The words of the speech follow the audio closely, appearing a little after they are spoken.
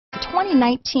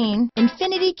2019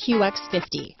 INFINITI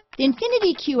QX50. The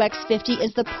INFINITI QX50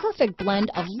 is the perfect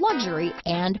blend of luxury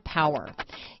and power.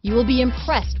 You will be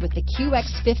impressed with the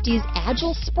QX50's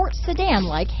agile sports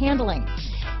sedan-like handling.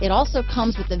 It also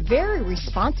comes with a very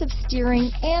responsive steering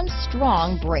and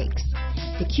strong brakes.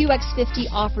 The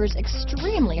QX50 offers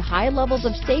extremely high levels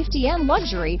of safety and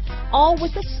luxury, all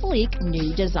with a sleek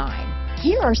new design.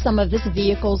 Here are some of this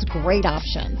vehicle's great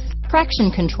options: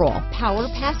 traction control, power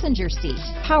passenger seat,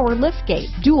 power liftgate,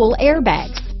 dual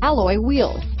airbags, alloy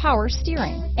wheels, power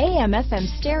steering, AM/FM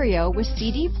stereo with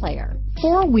CD player,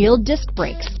 four-wheel disc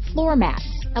brakes, floor mats,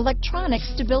 electronic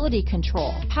stability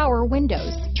control, power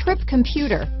windows, trip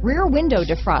computer, rear window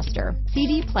defroster,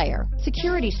 CD player,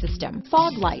 security system,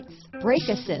 fog lights, brake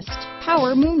assist,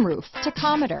 power moonroof,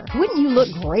 tachometer. Wouldn't you look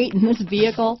great in this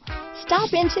vehicle?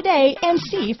 Stop in today and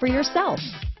see for yourself.